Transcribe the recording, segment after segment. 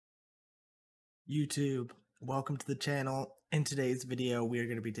YouTube, welcome to the channel. In today's video, we are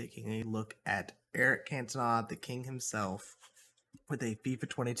going to be taking a look at Eric Cantona, the king himself, with a FIFA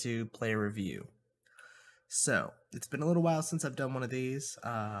 22 player review. So, it's been a little while since I've done one of these.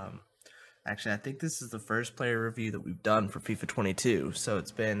 Actually, I think this is the first player review that we've done for FIFA 22. So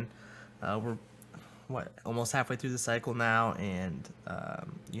it's been, we're almost halfway through the cycle now, and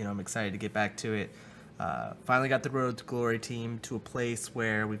I'm excited to get back to it. Finally got the Road to Glory team to a place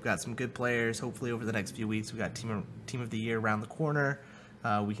where we've got some good players. Hopefully over the next few weeks, we got team of the year around the corner.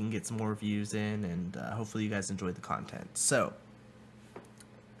 We can get some more reviews in, and hopefully you guys enjoy the content. So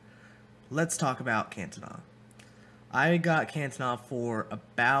let's talk about Cantona. I got Cantona for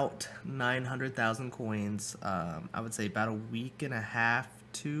about 900,000 coins. I would say about a week and a half,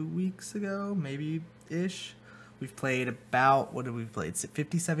 2 weeks ago, maybe ish. We've played about, what have we played?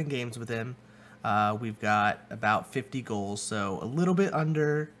 57 games with him. We've got about 50 goals, so a little bit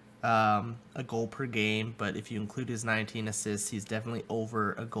under a goal per game, but if you include his 19 assists, he's definitely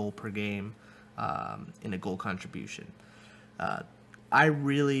over a goal per game in a goal contribution. I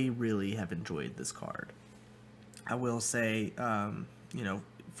really have enjoyed this card. I will say,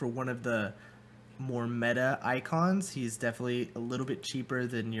 for one of the more meta icons, he's definitely a little bit cheaper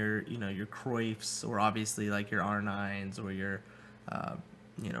than your Cruyffs, or obviously like your R9s, or your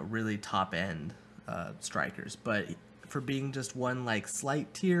really top end strikers. But for being just one like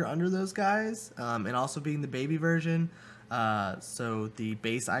slight tier under those guys, and also being the baby version, so the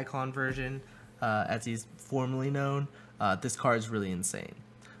base icon version, as he's formerly known, this card is really insane.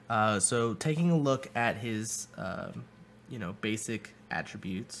 So taking a look at his basic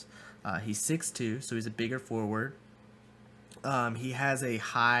attributes, he's 6'2", so he's a bigger forward. He has a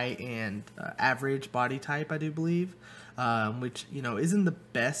high and average body type, I do believe, which, isn't the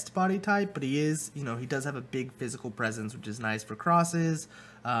best body type, but he is, he does have a big physical presence, which is nice for crosses.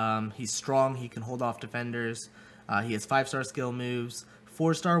 He's strong. He can hold off defenders. He has 5-star skill moves,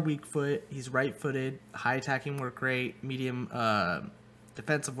 4-star weak foot. He's right-footed, high attacking work rate, medium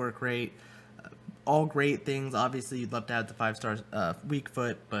defensive work rate. All great things. Obviously, you'd love to have the 5-star weak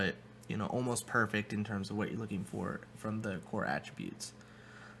foot, but almost perfect in terms of what you're looking for from the core attributes.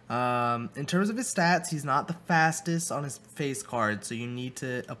 In terms of his stats, he's not the fastest on his face card, so you need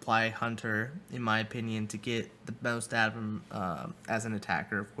to apply Hunter, in my opinion, to get the most out of him as an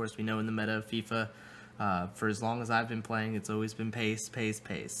attacker. Of course, we know in the meta of FIFA, for as long as I've been playing, it's always been pace.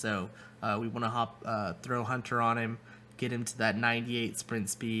 So we want to throw Hunter on him, get him to that 98 sprint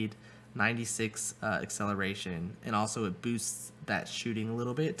speed, 96 acceleration, and also it boosts that shooting a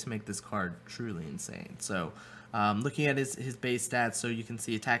little bit to make this card truly insane. So looking at his base stats, so you can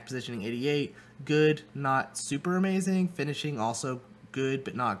see attack positioning 88, good, not super amazing. Finishing also good,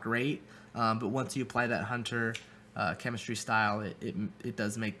 but not great. But once you apply that Hunter chemistry style, it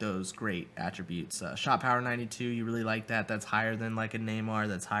does make those great attributes. Shot power 92, you really like that. That's higher than like a Neymar,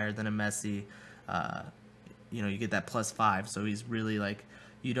 that's higher than a Messi. You get that +5, so he's really like,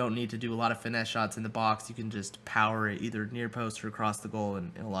 you don't need to do a lot of finesse shots in the box. You can just power it either near post or across the goal,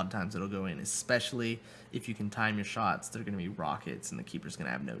 and a lot of times it'll go in, especially if you can time your shots. They're going to be rockets, and the keeper's going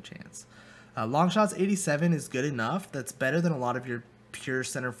to have no chance. Long shots 87 is good enough. That's better than a lot of your pure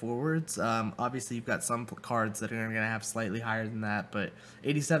center forwards. Obviously, you've got some cards that are going to have slightly higher than that, but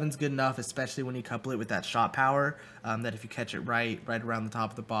 87 is good enough, especially when you couple it with that shot power, that if you catch it right around the top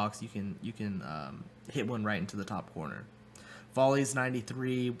of the box, you can hit one right into the top corner. Volleys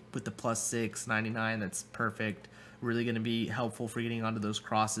 93 with the +6, 99, that's perfect. Really going to be helpful for getting onto those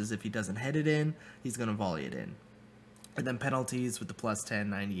crosses. If he doesn't head it in, he's going to volley it in. And then penalties with the +10,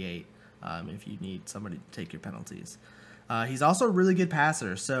 98, if you need somebody to take your penalties. He's also a really good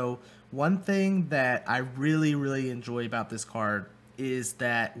passer. So one thing that I really enjoy about this card is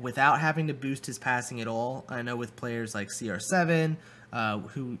that without having to boost his passing at all, I know with players like CR7,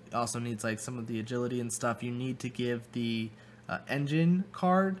 who also needs like some of the agility and stuff, you need to give the engine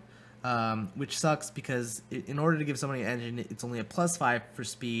card, which sucks because in order to give somebody an engine, it's only a +5 for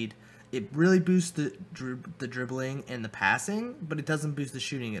speed. It really boosts the dribbling and the passing, but it doesn't boost the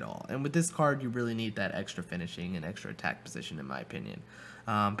shooting at all. And with this card, you really need that extra finishing and extra attack position, in my opinion.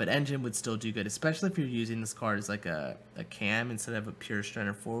 But engine would still do good, especially if you're using this card as like a cam instead of a pure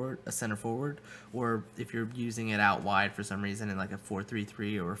center forward, or if you're using it out wide for some reason in like a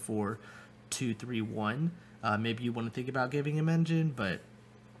 4-3-3 or a 4-2-3-1. Maybe you want to think about giving him engine, but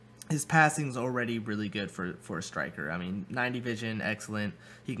his passing is already really good for a striker. I mean, 90 vision, excellent.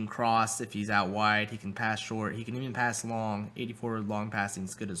 He can cross if he's out wide. He can pass short. He can even pass long. 84 long passing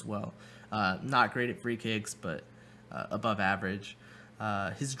is good as well. Not great at free kicks, but above average.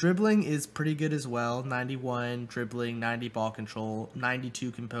 His dribbling is pretty good as well. 91 dribbling, 90 ball control,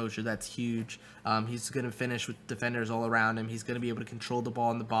 92 composure. That's huge. He's going to finish with defenders all around him. He's going to be able to control the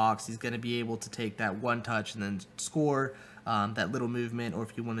ball in the box. He's going to be able to take that one touch and then score that little movement. Or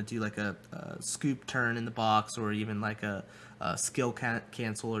if you want to do like a scoop turn in the box, or even like a skill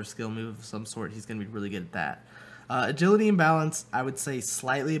cancel or skill move of some sort, he's going to be really good at that. Agility and balance, I would say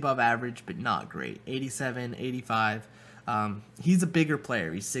slightly above average, but not great. 87, 85. He's a bigger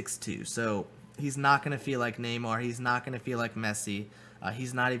player. He's 6'2", so he's not going to feel like Neymar. He's not going to feel like Messi.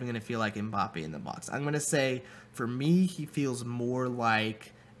 He's not even going to feel like Mbappe in the box. I'm going to say, for me, he feels more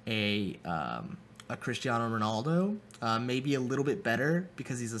like a Cristiano Ronaldo. Maybe a little bit better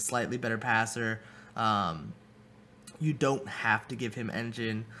because he's a slightly better passer. You don't have to give him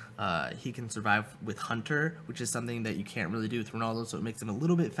engine. He can survive with Hunter, which is something that you can't really do with Ronaldo, so it makes him a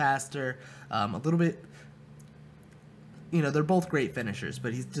little bit faster, a little bit. They're both great finishers,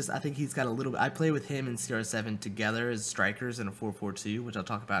 but I think he's got a little bit. I play with him and CR7 together as strikers in a 4-4-2, which I'll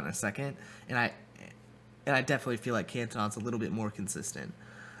talk about in a second, and I definitely feel like Cantona's a little bit more consistent.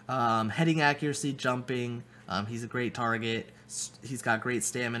 Heading accuracy, jumping, he's a great target. He's got great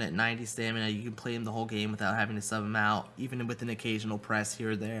stamina at 90 stamina. You can play him the whole game without having to sub him out, even with an occasional press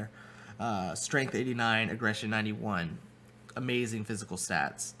here or there. Strength 89, aggression 91. Amazing physical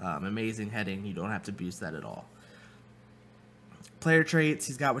stats. Amazing heading. You don't have to boost that at all. Player traits,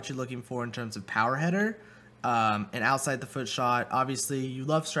 he's got what you're looking for in terms of power header and outside the foot shot. Obviously, you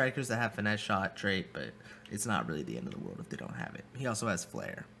love strikers that have finesse shot trait, but it's not really the end of the world if they don't have it. He also has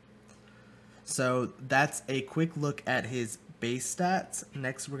flair. So that's a quick look at his base stats.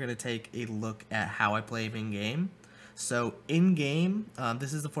 Next, we're going to take a look at how I play him in-game. So in-game,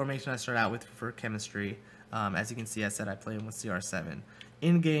 this is the formation I start out with for chemistry. As you can see, I said I play him with CR7.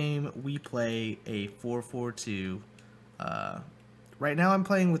 In-game, we play a 4-4-2. Right now I'm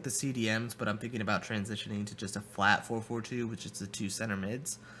playing with the CDMs, but I'm thinking about transitioning to just a flat 4-4-2, which is the two center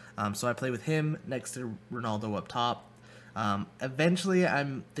mids. So I play with him next to Ronaldo up top. Eventually,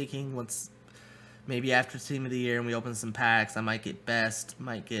 I'm thinking maybe after Team of the Year and we open some packs, I might get Best,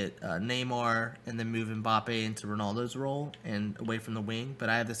 might get Neymar, and then move Mbappe into Ronaldo's role and away from the wing. But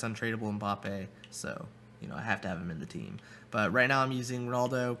I have this untradeable Mbappe, so I have to have him in the team. But right now I'm using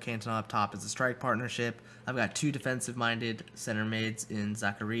Ronaldo, Cantona up top as a strike partnership. I've got two defensive-minded center mids in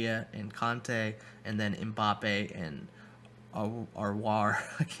Zakaria and Conte, and then Mbappe and Arwar.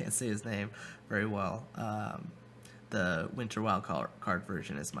 I can't say his name very well. The Winter Wild card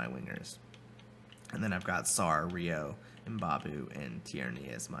version is my wingers. And then I've got Sar, Rio, Mbabu, and Tierney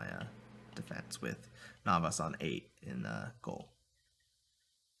as my defense, with Navas on 8 in goal.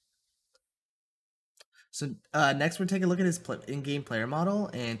 So next we're taking a look at his in-game player model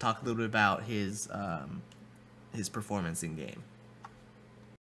and talk a little bit about his performance in-game.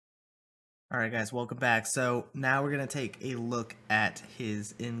 Alright guys, welcome back. So now we're going to take a look at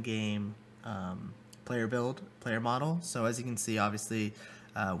his in-game player model. So as you can see, obviously,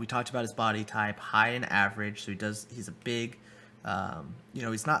 we talked about his body type, high and average. So he's a big,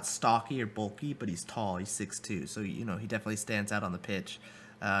 he's not stocky or bulky, but he's tall. He's 6'2", so he definitely stands out on the pitch.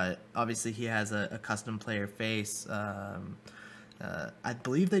 Obviously, he has a custom player face. I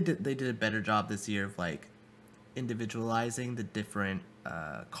believe they did a better job this year of like individualizing the different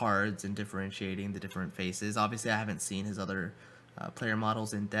cards and differentiating the different faces. Obviously, I haven't seen his other player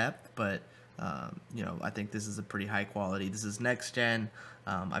models in depth, but I think this is a pretty high quality. This is next gen.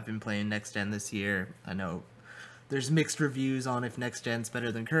 I've been playing next gen this year. I know there's mixed reviews on if next gen's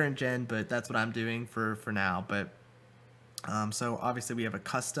better than current gen, but that's what I'm doing for now. But so obviously we have a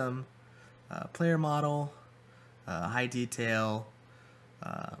custom player model, high detail,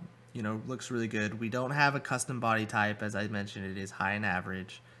 looks really good. We don't have a custom body type. As I mentioned, it is high and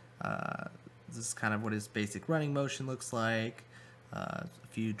average. This is kind of what his basic running motion looks like. A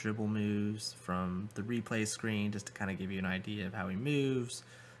few dribble moves from the replay screen just to kind of give you an idea of how he moves.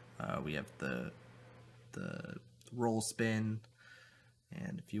 We have the roll spin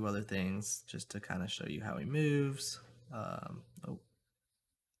and a few other things just to kind of show you how he moves. A little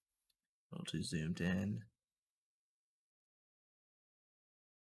too zoomed in.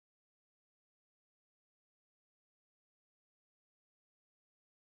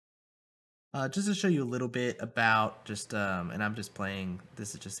 Just to show you a little bit about and I'm just playing,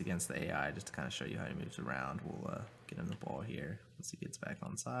 this is just against the AI, just to kind of show you how he moves around. We'll get him the ball here once he gets back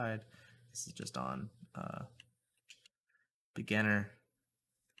on side. This is just on beginner.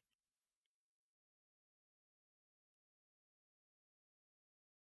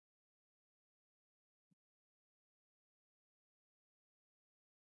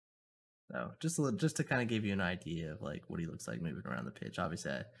 So just to kind of give you an idea of like what he looks like moving around the pitch.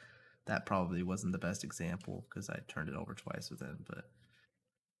 Obviously, that probably wasn't the best example because I turned it over twice with him, but.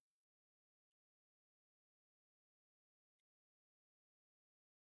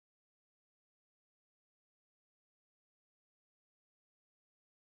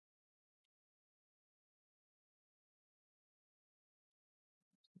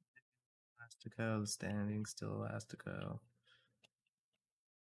 Elastico, the standing still Elastico.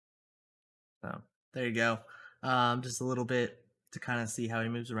 So there you go. Just a little bit to kind of see how he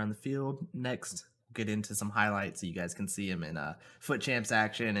moves around the field. Next, we'll get into some highlights so you guys can see him in Foot Champs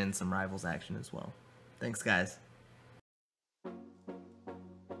action and some Rivals action as well. Thanks, guys.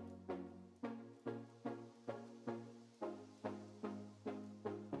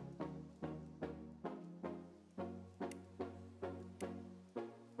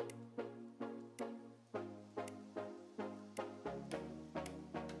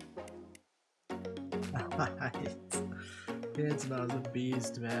 Cantona's a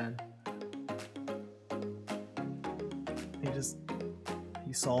beast, man.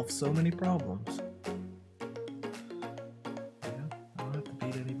 He solves so many problems. Yeah, I don't have to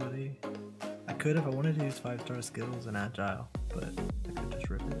beat anybody. I could if I wanted to use 5-star skills and agile, but I could just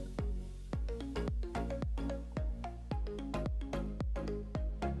rip it.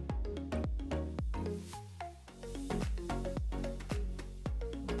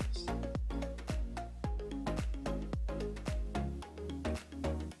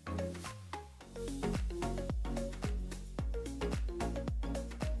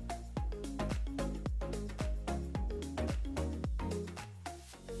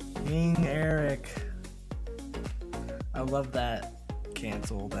 King Eric. I love that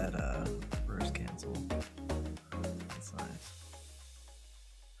cancel, that reverse cancel. That's nice.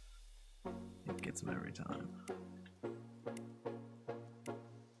 It gets him every time.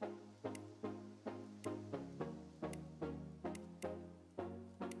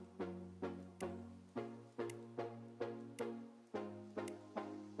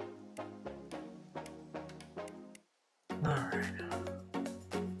 Alright.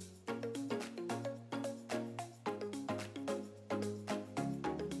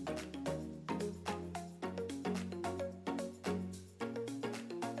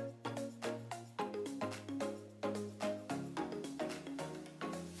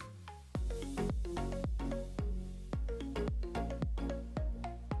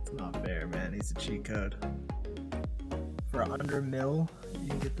 Not fair, man. He's a cheat code. For under mil, you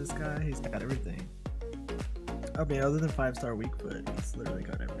can get this guy. He's got everything. I mean, other than 5-star weak foot, he's literally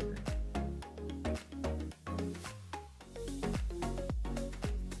got everything.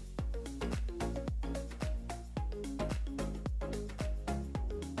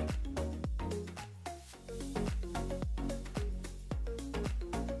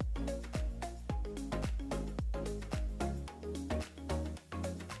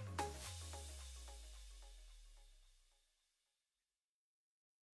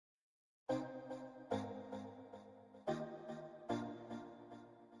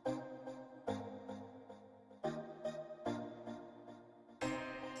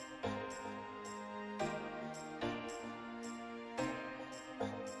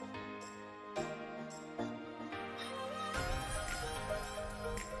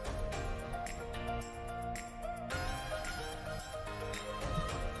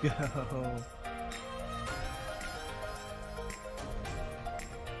 Go.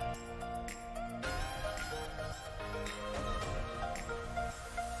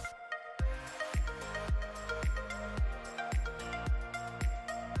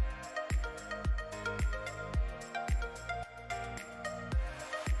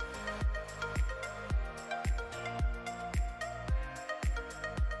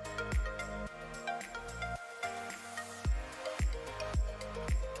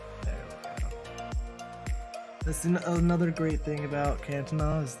 That's another great thing about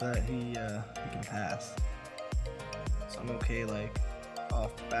Cantona is that he can pass. So I'm okay like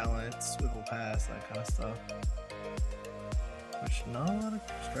off balance, swivel pass, that kind of stuff. Which not a lot of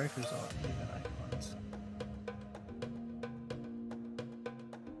strikers are even icons.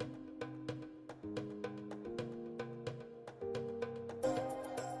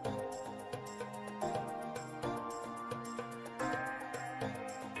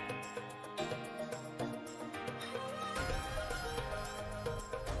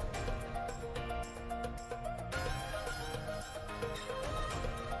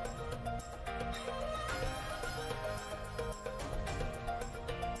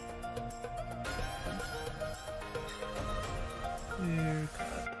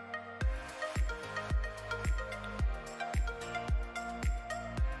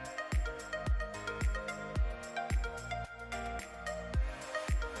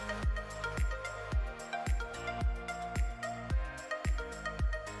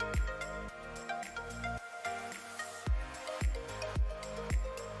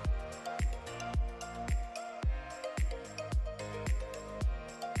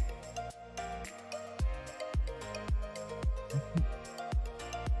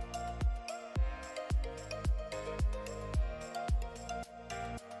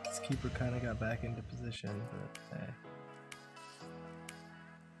 keeper kind of got back into position, but hey.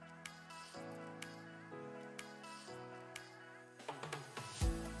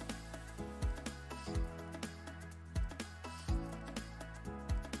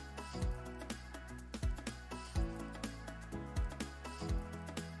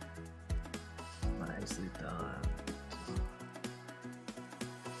 Nicely done.